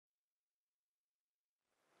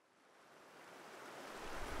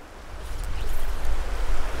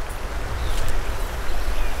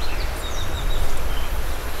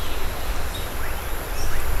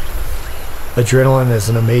adrenaline is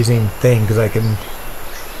an amazing thing because I can,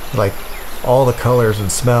 like, all the colors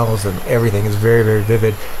and smells and everything is very, very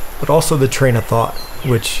vivid, but also the train of thought,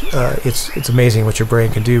 which it's amazing what your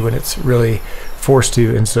brain can do when it's really forced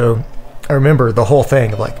to. And so I remember the whole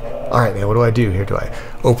thing of like, all right, man, what do I do here? Do I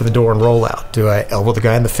open the door and roll out? Do I elbow the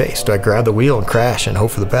guy in the face? Do I grab the wheel and crash and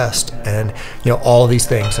hope for the best? And, you know, all of these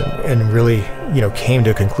things, and really, you know, came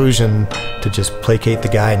to a conclusion to just placate the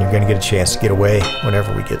guy, and you're going to get a chance to get away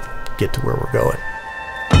whenever we get to where we're going.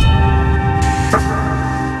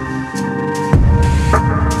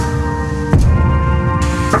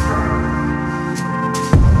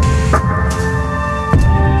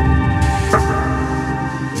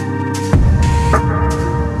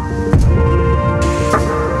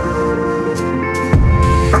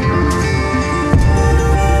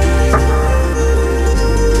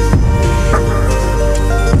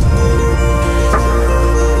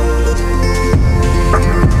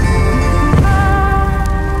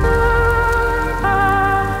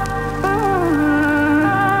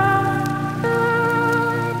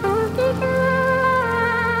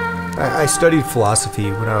 I studied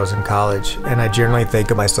philosophy when I was in college, and I generally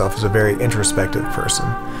think of myself as a very introspective person.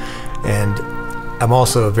 And I'm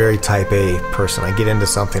also a very type A person. I get into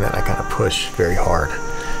something and I kind of push very hard.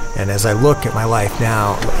 And as I look at my life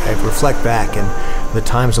now, I reflect back, and the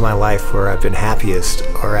times of my life where I've been happiest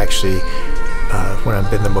are actually when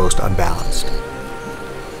I've been the most unbalanced.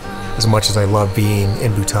 As much as I love being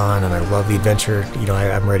in Bhutan and I love the adventure, you know,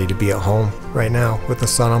 I'm ready to be at home right now with the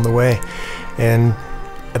sun on the way. And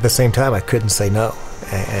at the same time, I couldn't say no.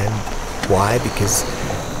 And why? Because,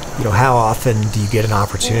 you know, how often do you get an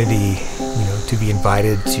opportunity, you know, to be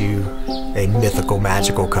invited to a mythical,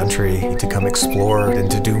 magical country to come explore and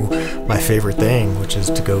to do my favorite thing, which is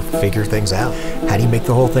to go figure things out. How do you make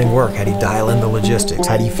the whole thing work? How do you dial in the logistics?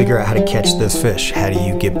 How do you figure out how to catch this fish? How do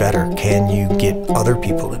you get better? Can you get other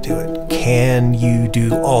people to do it? Can you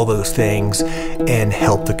do all those things and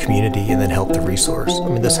help the community and then help the resource? I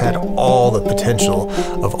mean, this had all the potential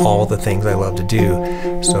of all the things I love to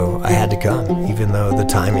do, so I had to come, even though the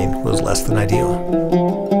timing was less than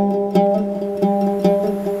ideal.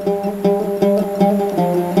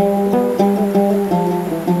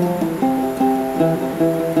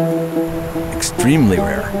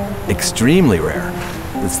 Extremely rare.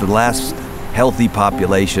 It's the last healthy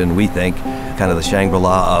population, we think, kind of the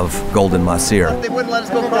Shangri-La of golden mahseer. They wouldn't let us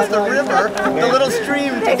go across the river, the little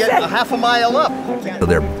stream, to get a half a mile up. So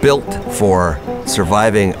they're built for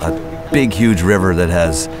surviving a big, huge river that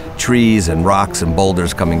has trees and rocks and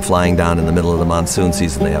boulders coming flying down in the middle of the monsoon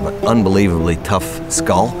season. They have an unbelievably tough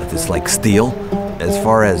skull. It's like steel. As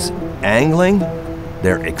far as angling,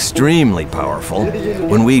 they're extremely powerful.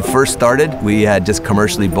 When we first started, we had just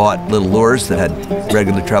commercially bought little lures that had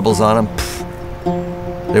regular trebles on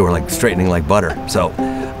them. They were like straightening like butter. So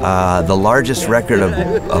the largest record of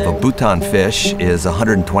a Bhutan fish is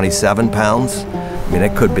 127 pounds. I mean, they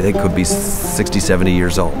could be 60, 70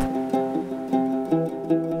 years old.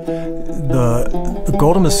 The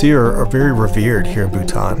golden mahseer are very revered here in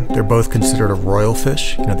Bhutan. They're both considered a royal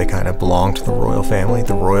fish. You know, they kind of belong to the royal family.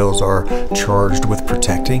 The royals are charged with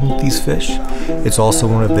protecting these fish. It's also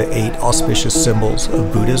one of the 8 auspicious symbols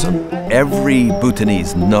of Buddhism. Every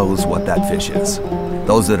Bhutanese knows what that fish is.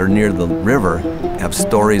 Those that are near the river have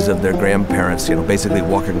stories of their grandparents, you know, basically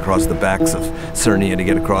walking across the backs of Cernia to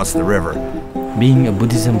get across the river. Being a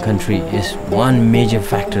Buddhism country is one major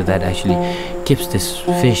factor that actually keeps this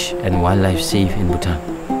fish and wildlife safe in Bhutan.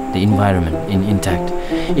 The environment intact.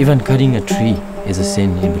 Even cutting a tree is a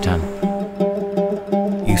sin in Bhutan.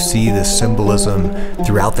 You see this symbolism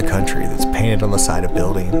throughout the country that's painted on the side of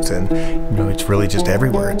buildings, and you know, it's really just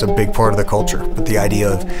everywhere. It's a big part of the culture. But the idea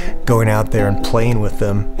of going out there and playing with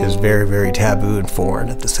them is very, very taboo and foreign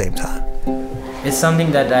at the same time. It's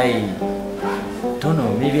something that I don't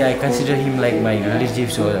know, maybe I consider him like my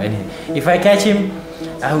relatives or anything. If I catch him,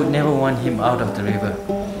 I would never want him out of the river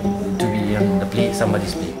to be on the plate,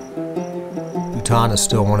 somebody's plate. Bhutan is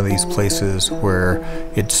still one of these places where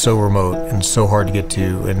it's so remote and so hard to get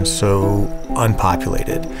to and so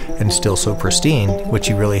unpopulated and still so pristine. What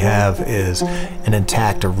you really have is an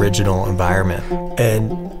intact original environment.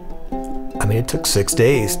 And I mean, it took 6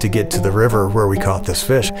 days to get to the river where we caught this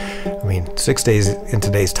fish. I mean, 6 days in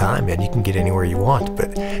today's time, man, you can get anywhere you want,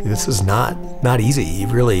 but this is not easy. You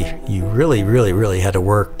really had to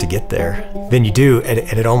work to get there. Then you do, and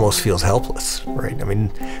it almost feels helpless, right? I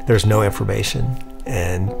mean, there's no information,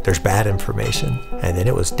 and there's bad information, and then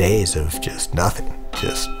it was days of just nothing,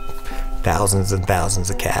 just thousands and thousands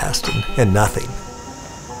of casts and nothing.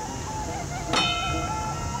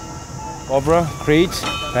 Cobra, crates,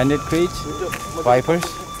 banded crates, vipers.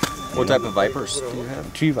 What type of vipers do you have?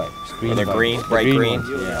 3 vipers. Green They're vipers. green, The bright green?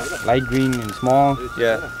 ones, yeah. Light green and small.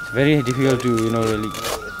 Yeah. It's very difficult to, really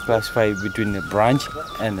classify between the branch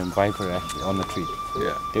and the viper actually on the tree.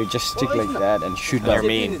 Yeah. They just stick like that and shoot They're down.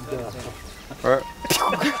 mean.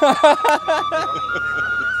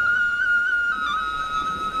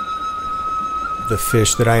 The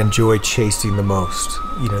fish that I enjoy chasing the most,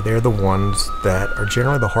 they're the ones that are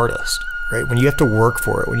generally the hardest, right? When you have to work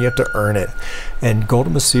for it, when you have to earn it. And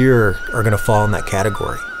golden mahseer are going to fall in that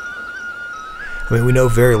category. I mean, we know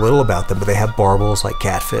very little about them, but they have barbels like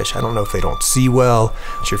catfish. I don't know if they don't see well,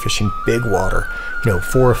 but you're fishing big water,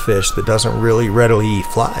 for a fish that doesn't really readily eat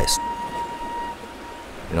flies.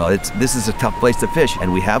 This is a tough place to fish,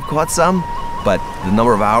 and we have caught some, but the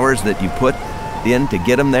number of hours that you put in to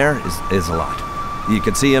get them there is a lot. You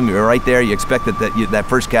can see them, you're right there, you expect that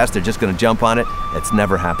first cast, they're just going to jump on it. It's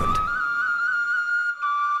never happened.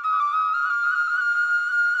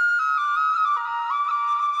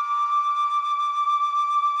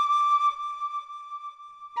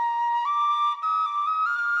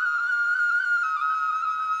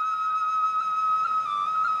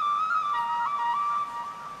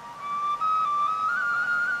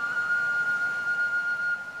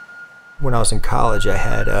 When I was in college, I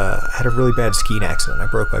had a really bad skiing accident. I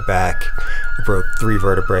broke my back. I broke 3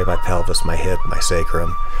 vertebrae, my pelvis, my hip, my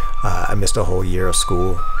sacrum. I missed a whole year of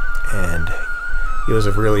school, and it was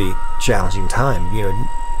a really challenging time.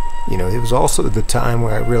 It was also the time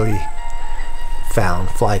where I really found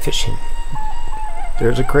fly fishing.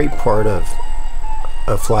 There's a great part of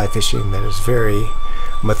fly fishing that is very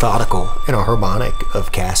methodical and a harmonic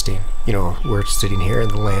of casting. We're sitting here in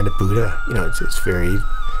the land of Buddha. It's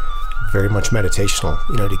very much meditational,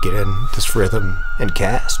 to get in this rhythm and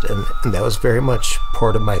cast. And that was very much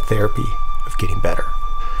part of my therapy of getting better.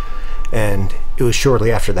 And it was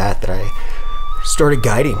shortly after that I started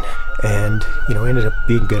guiding and, ended up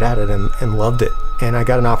being good at it and loved it. And I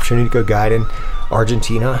got an opportunity to go guide in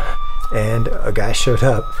Argentina, and a guy showed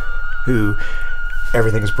up who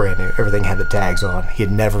everything was brand new. Everything had the tags on. He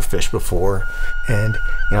had never fished before. And,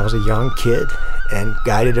 I was a young kid and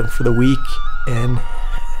guided him for the week and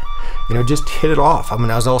just hit it off. I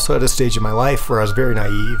mean, I was also at a stage in my life where I was very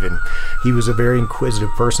naive, and he was a very inquisitive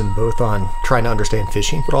person, both on trying to understand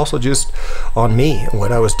fishing, but also just on me and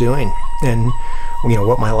what I was doing and,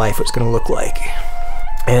 what my life was going to look like.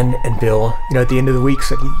 And Bill, at the end of the week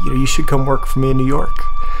said, you should come work for me in New York.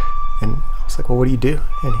 And I was like, well, what do you do?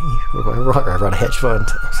 And I run a hedge fund.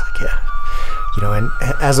 I was like, yeah. And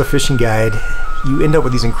as a fishing guide, you end up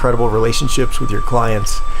with these incredible relationships with your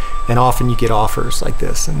clients, and often you get offers like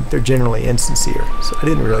this, and they're generally insincere. So I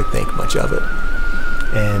didn't really think much of it.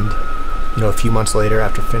 And, a few months later,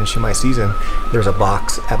 after finishing my season, there's a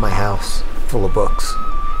box at my house full of books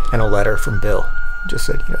and a letter from Bill. Just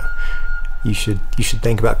said, you should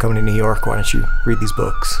think about coming to New York. Why don't you read these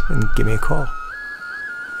books and give me a call?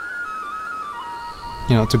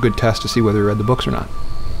 It's a good test to see whether he read the books or not.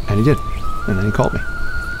 And he did. And then he called me.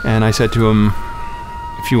 And I said to him,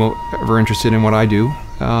 if you're ever interested in what I do,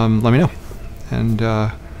 let me know. And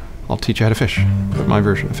I'll teach you how to fish, my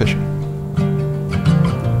version of fishing.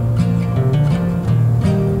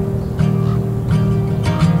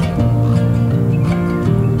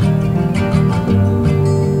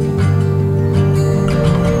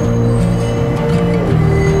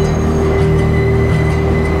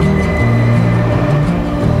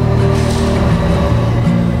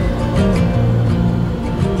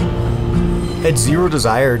 I had zero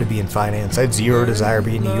desire to be in finance. I had zero desire to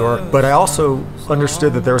be in New York. But I also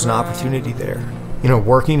understood that there was an opportunity there.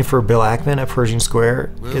 Working for Bill Ackman at Pershing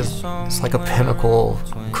Square is like a pinnacle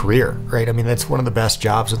career, right? I mean, that's one of the best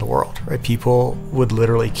jobs in the world, right? People would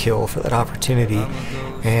literally kill for that opportunity.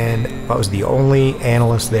 And I was the only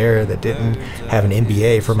analyst there that didn't have an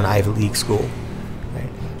MBA from an Ivy League school. Right?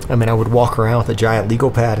 I mean, I would walk around with a giant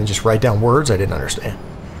legal pad and just write down words I didn't understand.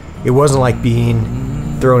 It wasn't like being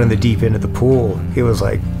thrown in the deep end of the pool. It was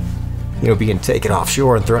like, being taken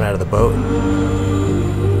offshore and thrown out of the boat.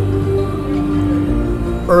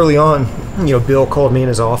 Early on, Bill called me in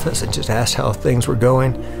his office and just asked how things were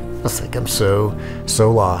going. I was like, I'm so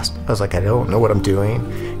lost. I was like, I don't know what I'm doing,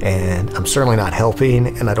 and I'm certainly not helping,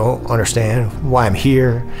 and I don't understand why I'm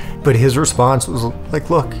here. But his response was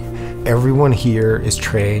like, look, everyone here is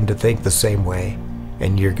trained to think the same way,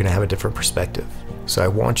 and you're gonna have a different perspective. So I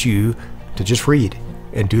want you to just read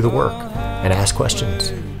and do the work and ask questions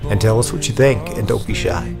and tell us what you think, and don't be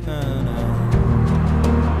shy.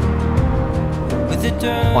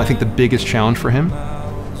 Well, I think the biggest challenge for him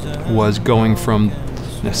was going from,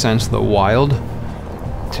 in a sense, the wild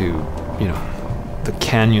to, the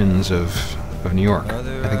canyons of New York.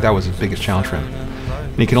 I think that was his biggest challenge for him.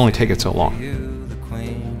 And he could only take it so long.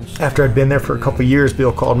 After I'd been there for a couple of years,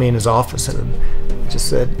 Bill called me in his office and just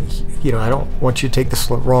said, you know, I don't want you to take this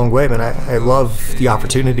the wrong way, man. I love the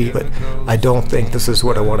opportunity, but I don't think this is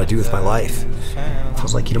what I want to do with my life. I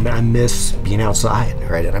was like, you know, man, I miss being outside,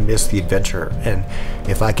 right? And I miss the adventure. And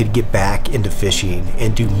if I could get back into fishing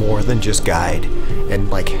and do more than just guide and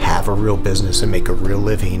like have a real business and make a real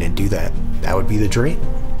living and do that, that would be the dream.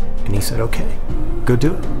 And he said, okay, go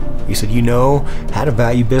do it. He said, you know how to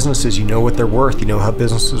value businesses. You know what they're worth. You know how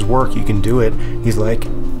businesses work. You can do it. He's like,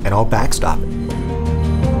 and I'll backstop it.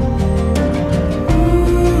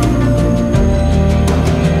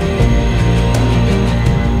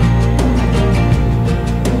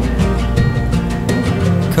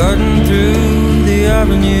 Cutting through the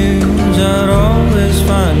avenues, I'd always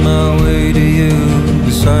find my way to you.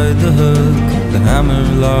 Beside the hook, the hammer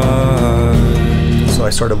line. So I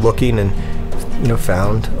started looking and, you know,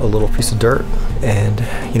 found a little piece of dirt. And,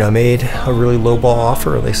 you know, I made a really lowball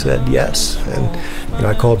offer. They said yes. And, you know,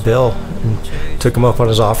 I called Bill and took him up on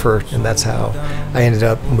his offer. And that's how I ended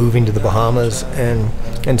up moving to the Bahamas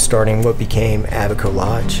and starting what became Abaco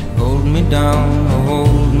Lodge. Hold me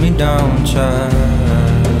down, child.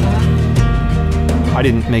 I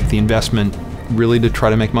didn't make the investment really to try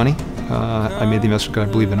to make money. I made the investment because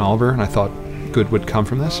I believed in Oliver, and I thought good would come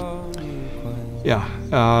from this. Yeah,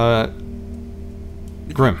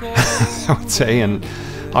 grim, I would say, and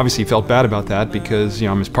obviously he felt bad about that because, you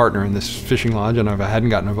know, I'm his partner in this fishing lodge, and if I hadn't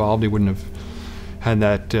gotten involved, he wouldn't have had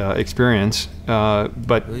that experience.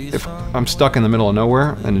 But if I'm stuck in the middle of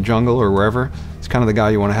nowhere, in the jungle or wherever, it's kind of the guy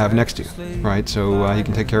you want to have next to you, right? So he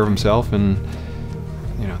can take care of himself, and,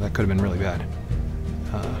 you know, that could have been really bad.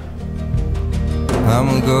 I'm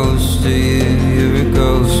a ghost to you, you're a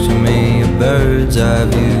ghost to me, a bird's eye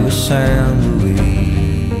view of San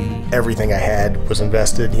Luis. Everything I had was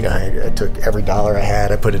invested. You know, I took every dollar I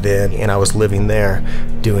had, I put it in, and I was living there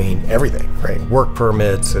doing everything, right? Work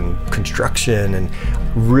permits and construction and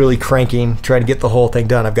really cranking, trying to get the whole thing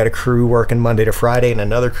done. I've got a crew working Monday to Friday and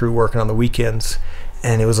another crew working on the weekends.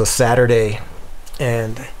 And it was a Saturday,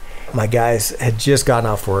 and my guys had just gotten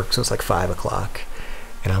off work, so it's like 5 o'clock.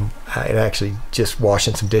 And I'm actually just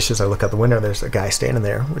washing some dishes. I look out the window, there's a guy standing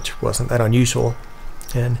there, which wasn't that unusual.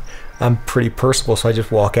 And I'm pretty personable, so I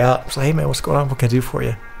just walk out. I was like, hey man, what's going on? What can I do for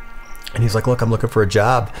you? And he's like, look, I'm looking for a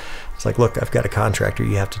job. It's like, look, I've got a contractor.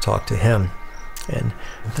 You have to talk to him. And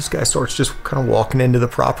this guy starts just kind of walking into the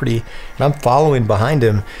property, and I'm following behind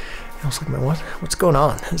him. And I was like, man, what's going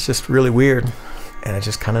on? It's just really weird. And I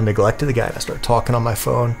just kind of neglected the guy. And I start talking on my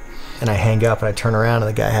phone. And I hang up and I turn around and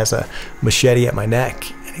the guy has a machete at my neck.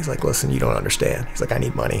 And he's like, listen, you don't understand. He's like, I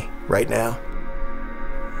need money right now.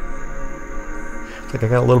 It's like, I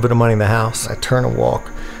got a little bit of money in the house. I turn and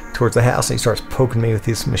walk towards the house and he starts poking me with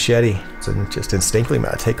his machete. So just instinctively,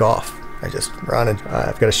 man, I take off. I just run and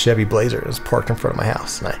I've got a Chevy Blazer that's parked in front of my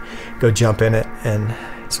house. And I go jump in it, and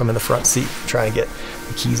so I'm in the front seat trying to get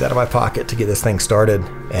the keys out of my pocket to get this thing started.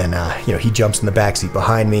 And you know, he jumps in the back seat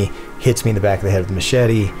behind me, hits me in the back of the head with the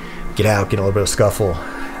machete. Get out, get a little bit of scuffle.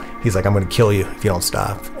 He's like, I'm gonna kill you if you don't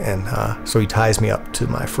stop. And so he ties me up to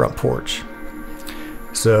my front porch.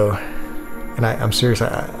 So, and I'm serious,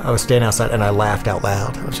 I was standing outside and I laughed out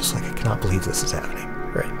loud. I was just like, I cannot believe this is happening,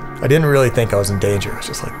 right? I didn't really think I was in danger. I was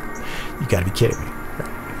just like, you gotta be kidding me,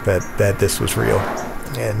 right? That this was real.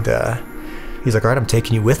 And he's like, all right, I'm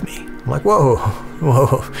taking you with me. I'm like, whoa,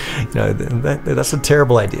 you know, that's a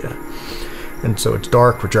terrible idea. And so it's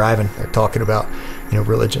dark, we're driving, they're talking about, you know,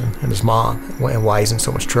 religion and his mom and why he's in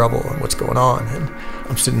so much trouble and what's going on. And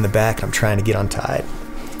I'm sitting in the back and I'm trying to get untied.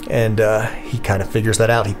 And he kind of figures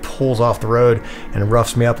that out. He pulls off the road and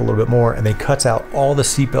roughs me up a little bit more, and then cuts out all the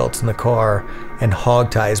seatbelts in the car and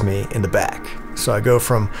hog ties me in the back. So I go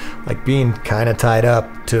from like being kind of tied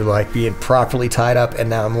up to like being properly tied up,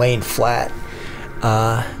 and now I'm laying flat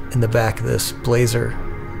in the back of this Blazer.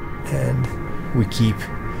 And we keep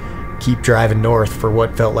driving north for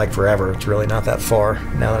what felt like forever. It's really not that far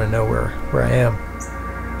now that I know where I am.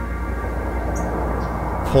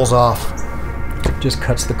 Pulls off, just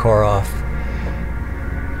cuts the car off,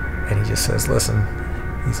 and he just says, listen,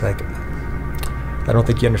 he's like, I don't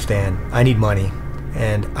think you understand. I need money,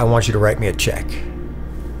 and I want you to write me a check.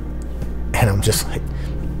 And I'm just like,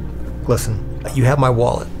 listen, you have my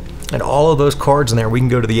wallet and all of those cards in there. We can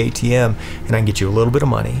go to the ATM and I can get you a little bit of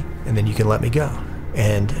money, and then you can let me go.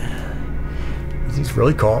 And he's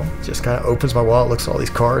really calm, just kind of opens my wallet, looks at all these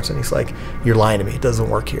cards, and he's like, you're lying to me, it doesn't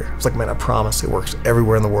work here. I was like, man, I promise it works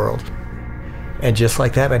everywhere in the world. And just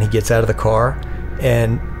like that, man, he gets out of the car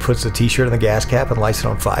and puts the t-shirt in the gas cap and lights it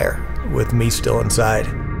on fire with me still inside.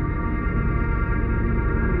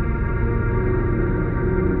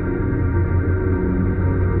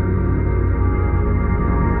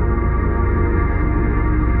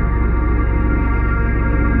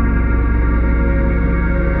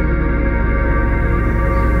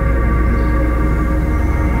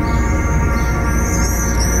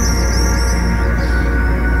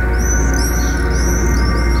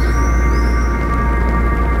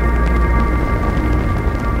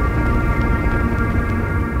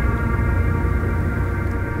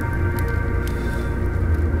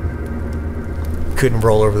 couldn't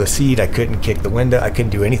roll over the seat. I couldn't kick the window. I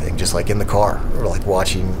couldn't do anything, just like in the car or like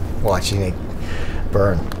watching it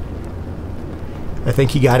burn. I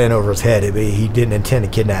think he got in over his head. He didn't intend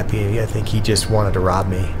to kidnap me. I think he just wanted to rob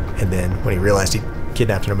me. And then when he realized he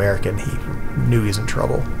kidnapped an American, he knew he was in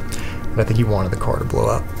trouble. And I think he wanted the car to blow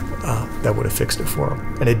up. That would have fixed it for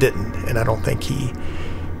him. And it didn't. And I don't think he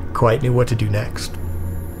quite knew what to do next.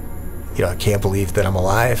 You know, I can't believe that I'm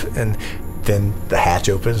alive. And then the hatch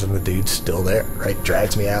opens and the dude's still there, right?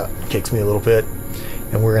 Drags me out, kicks me a little bit.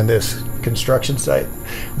 And we're in this construction site.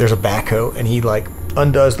 There's a backhoe, and he like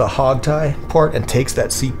undoes the hog tie part and takes that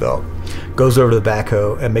seatbelt, goes over to the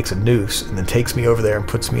backhoe and makes a noose, and then takes me over there and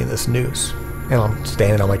puts me in this noose. And I'm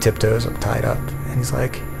standing on my tiptoes, I'm tied up, and he's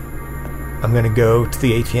like, I'm gonna go to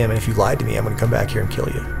the ATM, and if you lied to me, I'm gonna come back here and kill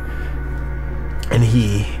you. And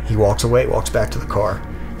he walks away, walks back to the car,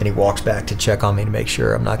 and he walks back to check on me to make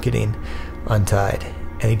sure I'm not getting untied.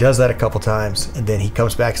 And he does that a couple times, and then he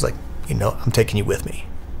comes back, he's like, you know, I'm taking you with me.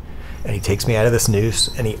 And he takes me out of this noose,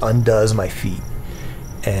 and he undoes my feet.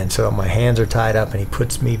 And so my hands are tied up, and he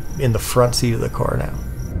puts me in the front seat of the car now.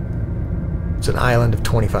 It's an island of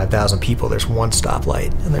 25,000 people. There's one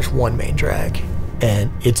stoplight, and there's one main drag.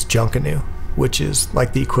 And it's Junkanoo, which is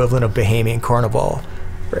like the equivalent of Bahamian Carnival.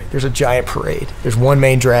 Right? There's a giant parade. There's one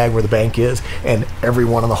main drag where the bank is, and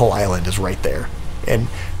everyone on the whole island is right there. And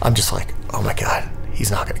I'm just like, oh my God,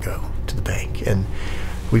 he's not gonna go to the bank. And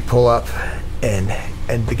we pull up, and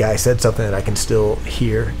the guy said something that I can still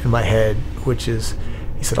hear in my head, which is,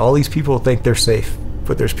 he said, all these people think they're safe,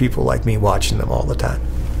 but there's people like me watching them all the time.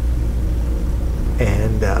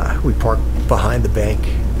 And we park behind the bank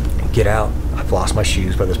and get out. I've lost my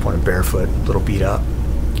shoes by this point. I'm barefoot, a little beat up.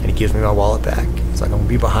 And he gives me my wallet back. He's like, I'm gonna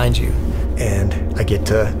be behind you. And I get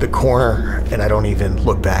to the corner, and I don't even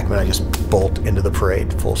look back, man. I just bolt into the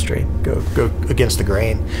parade full straight, go against the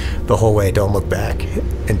grain the whole way, don't look back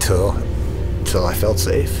until I felt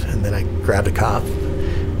safe. And then I grabbed a cop,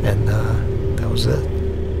 and that was it.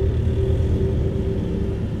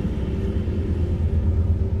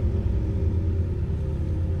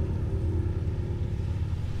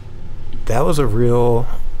 That was a real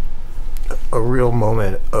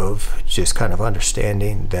moment of just kind of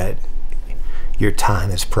understanding that your time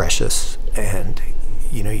is precious, and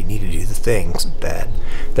you know, you need to do the things that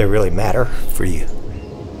really matter for you.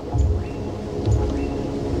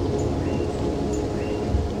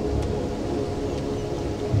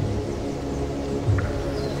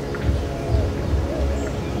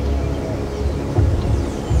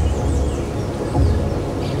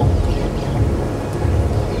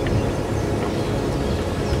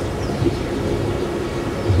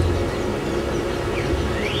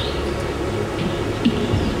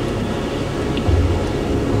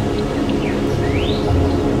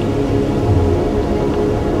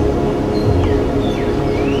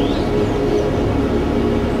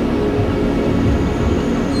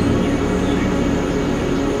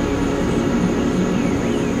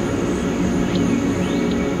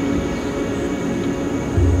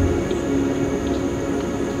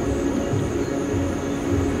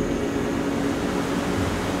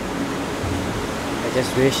 I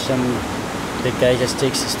just wish some big guy just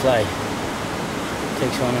takes his fly.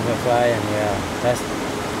 Takes one of a fly, and yeah, that's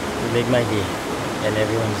to make my day and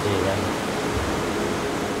everyone's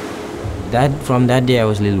day. From that day I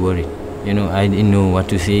was a little worried. You know, I didn't know what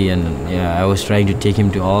to say, and yeah, I was trying to take him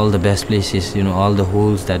to all the best places, you know, all the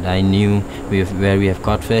holes that I knew where we have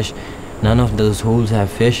caught fish. None of those holes have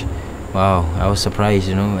fish. Wow, I was surprised,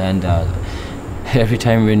 you know, and every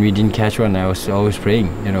time when we didn't catch one, I was always praying,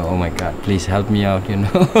 you know, oh my God, please help me out, you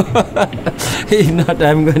know. If not,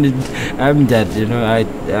 I'm dead, you know.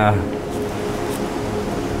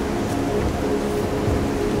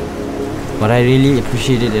 What I really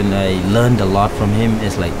appreciated and I learned a lot from him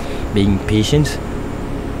is like being patient,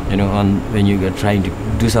 you know, when you are trying to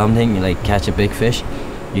do something, like catch a big fish.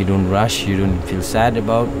 You don't rush, you don't feel sad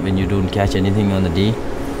about when you don't catch anything on the day.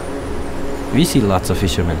 We see lots of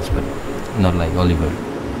fishermen, but not like Oliver.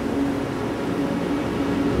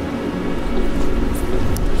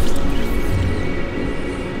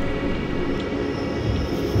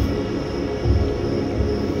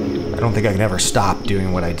 I don't think I can ever stop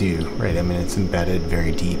doing what I do, right? I mean, it's embedded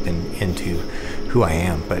very deep into who I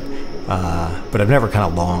am, but I've never kind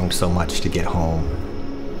of longed so much to get home.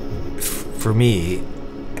 For me,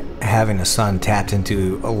 having a son tapped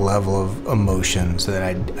into a level of emotions that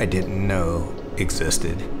I didn't know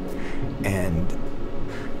existed. And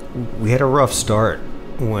we had a rough start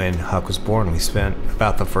when Huck was born. We spent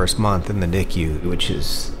about the first month in the NICU, which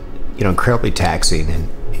is, you know, incredibly taxing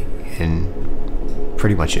in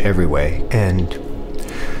pretty much every way. And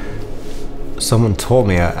someone told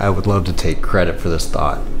me I would love to take credit for this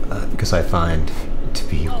thought because I find it to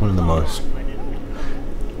be one of the most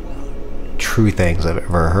true things I've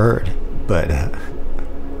ever heard. But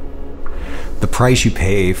the price you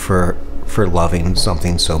pay for loving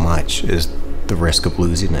something so much is the risk of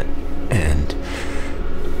losing it. And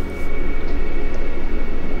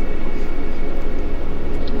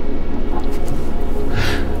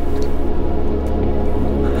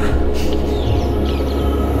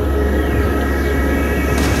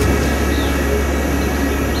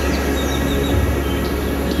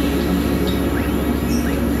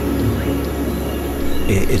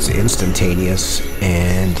it's instantaneous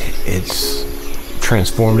and it's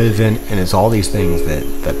transformative, and it's all these things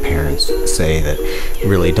that parents say that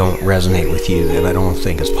really don't resonate with you, that I don't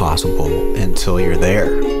think is possible until you're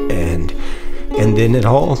there, and then it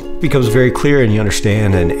all becomes very clear and you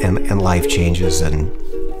understand, and life changes. And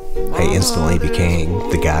I instantly became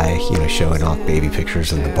the guy, you know, showing off baby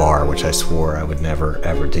pictures in the bar, which I swore I would never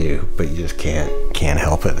ever do, but you just can't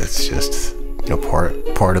help it. It's just, you know,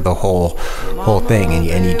 part of the whole thing,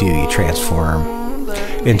 and you transform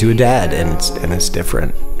into a dad, and it's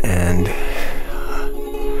different, and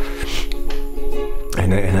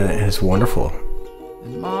it's wonderful.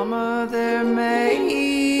 And Mama, they're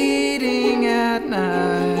mating at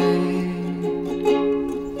night.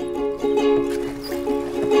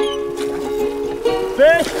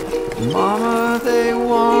 Fish! Mama, they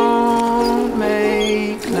won't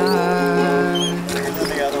make night.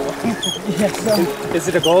 The other one. Yes. Is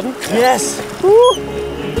it a golden? Yes!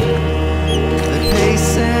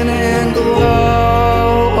 Pacing and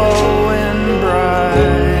glowing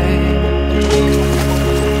bright.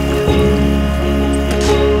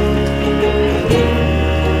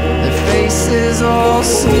 Their faces all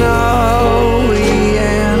snowy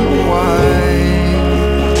and white.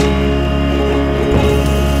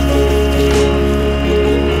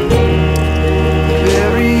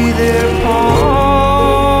 Bury their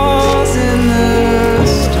paws in the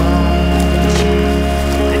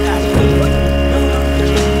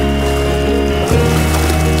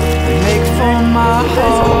my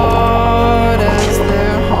heart as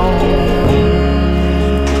their home.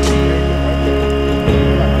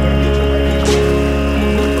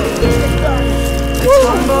 They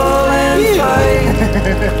tumble and fight.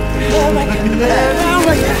 Oh my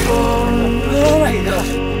God.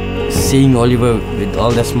 Seeing Oliver with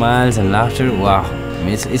all the smiles and laughter, wow. I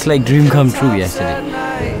mean, it's like dream come true yesterday.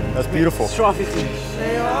 That's beautiful. Trophy fish.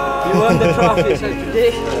 You won the trophy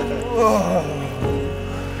today.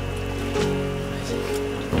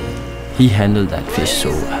 He handled that fish so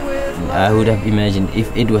well. I would have imagined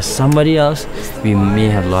if it was somebody else, we may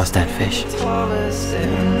have lost that fish. Tallest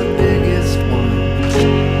and the biggest one.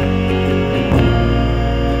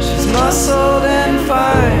 She's muscled and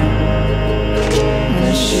fine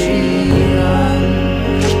when she runs.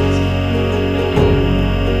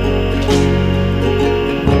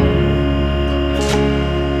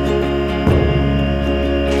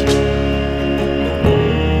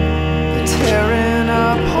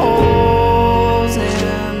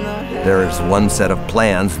 There is one set of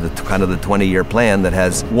plans, kind of the 20-year plan, that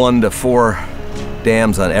has 1 to 4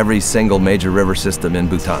 dams on every single major river system in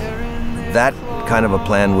Bhutan. That kind of a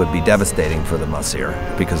plan would be devastating for the mahseer,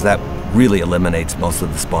 because that really eliminates most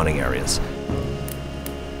of the spawning areas.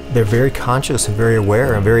 They're very conscious and very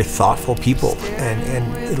aware and very thoughtful people,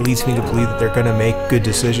 and it leads me to believe that they're going to make good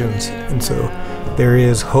decisions, and so there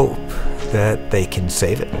is hope that they can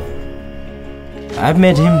save it. I've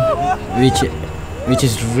met him, which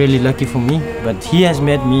is really lucky for me, but he has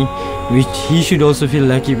met me, which he should also feel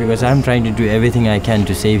lucky, because I'm trying to do everything I can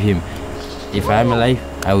to save him. If I'm alive,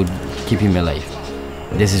 I would keep him alive.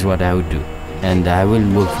 This is what I would do, and I will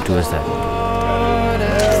work towards that.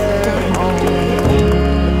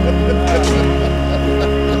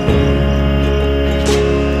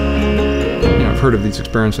 I've heard of these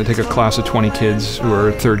experiments. I take a class of 20 kids who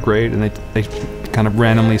are 3rd grade, and they kind of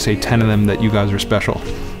randomly say 10 of them that you guys are special.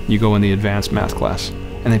 You go in the advanced math class,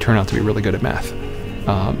 and they turn out to be really good at math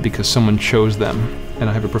because someone chose them. And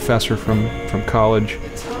I have a professor from college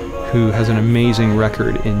who has an amazing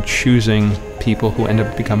record in choosing people who end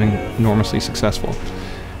up becoming enormously successful.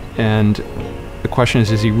 And the question is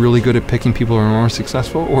he really good at picking people who are enormously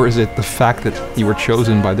successful, or is it the fact that you were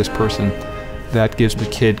chosen by this person that gives the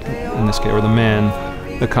kid, in this case, or the man,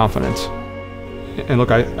 the confidence? And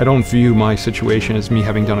look, I don't view my situation as me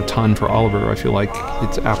having done a ton for Oliver. I feel like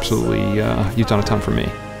it's absolutely, you've done a ton for me.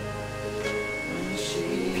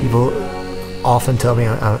 People often tell me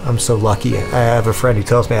I'm so lucky. I have a friend who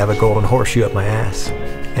tells me I have a golden horseshoe up my ass,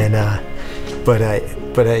 and but I,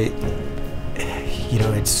 you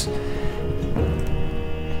know, it's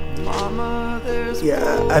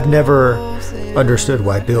Yeah, I've never understood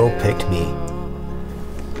why Bill picked me.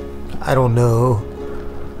 I don't know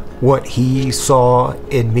what he saw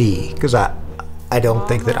in me, because I don't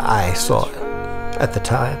think that I saw it at the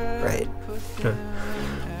time, right? You know,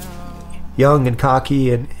 young and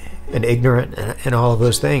cocky and ignorant and all of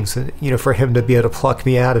those things. And, you know, for him to be able to pluck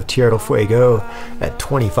me out of Tierra del Fuego at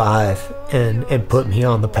 25 and put me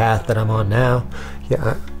on the path that I'm on now,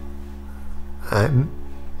 yeah, I'm,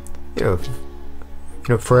 you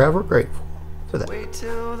know, forever grateful for that. Wait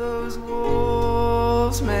till those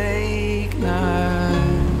wolves make night.